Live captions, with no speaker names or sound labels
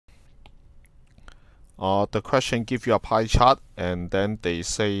The question gives you a pie chart, and then they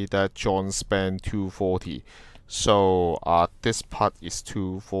say that John spent $240. So this part is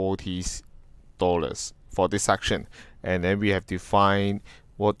 $240 for this section, and then we have to find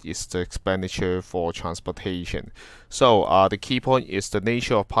what is the expenditure for transportation. So the key point is the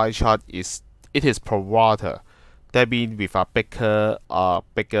nature of pie chart is it is pro rata. That means with a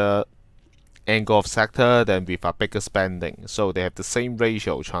bigger angle of sector than with a bigger spending. So they have the same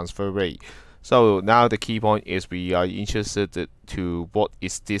ratio transfer rate. So now the key point is we are interested to what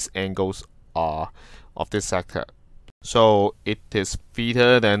is these angles of this sector. So it is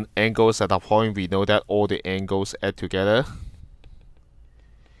theta, then angles at a point. We know that all the angles add together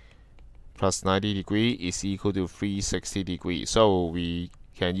plus 90 degree is equal to 360 degrees. So we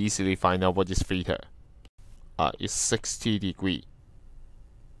can easily find out what is theta. It's 60 degree.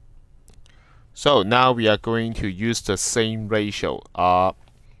 So now we are going to use the same ratio.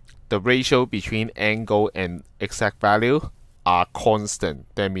 The ratio between angle and exact value are constant.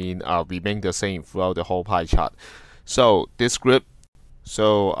 That means remain the same throughout the whole pie chart. So this group,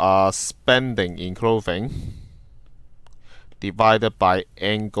 spending in clothing divided by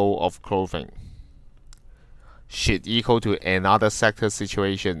angle of clothing should equal to another sector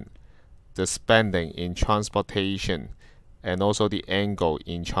situation, the spending in transportation, and also the angle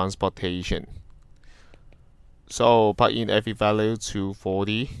in transportation. So put in every value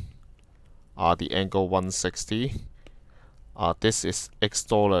 240, the angle 160. This is X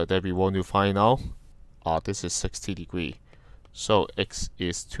dollar that we want to find out. This is 60 degree. So X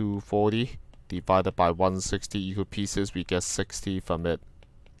is 240 divided by 160 equal pieces. We get 60 from it.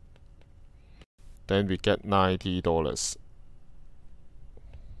 Then we get $90.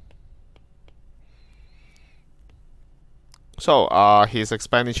 So his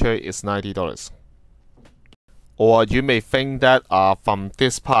expenditure is $90. Or you may think that from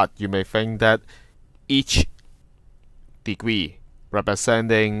this part, you may think that each degree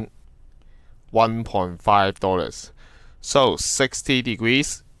representing $1.5. So 60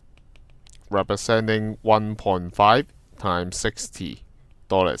 degrees representing 1.5 times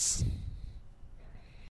 $60.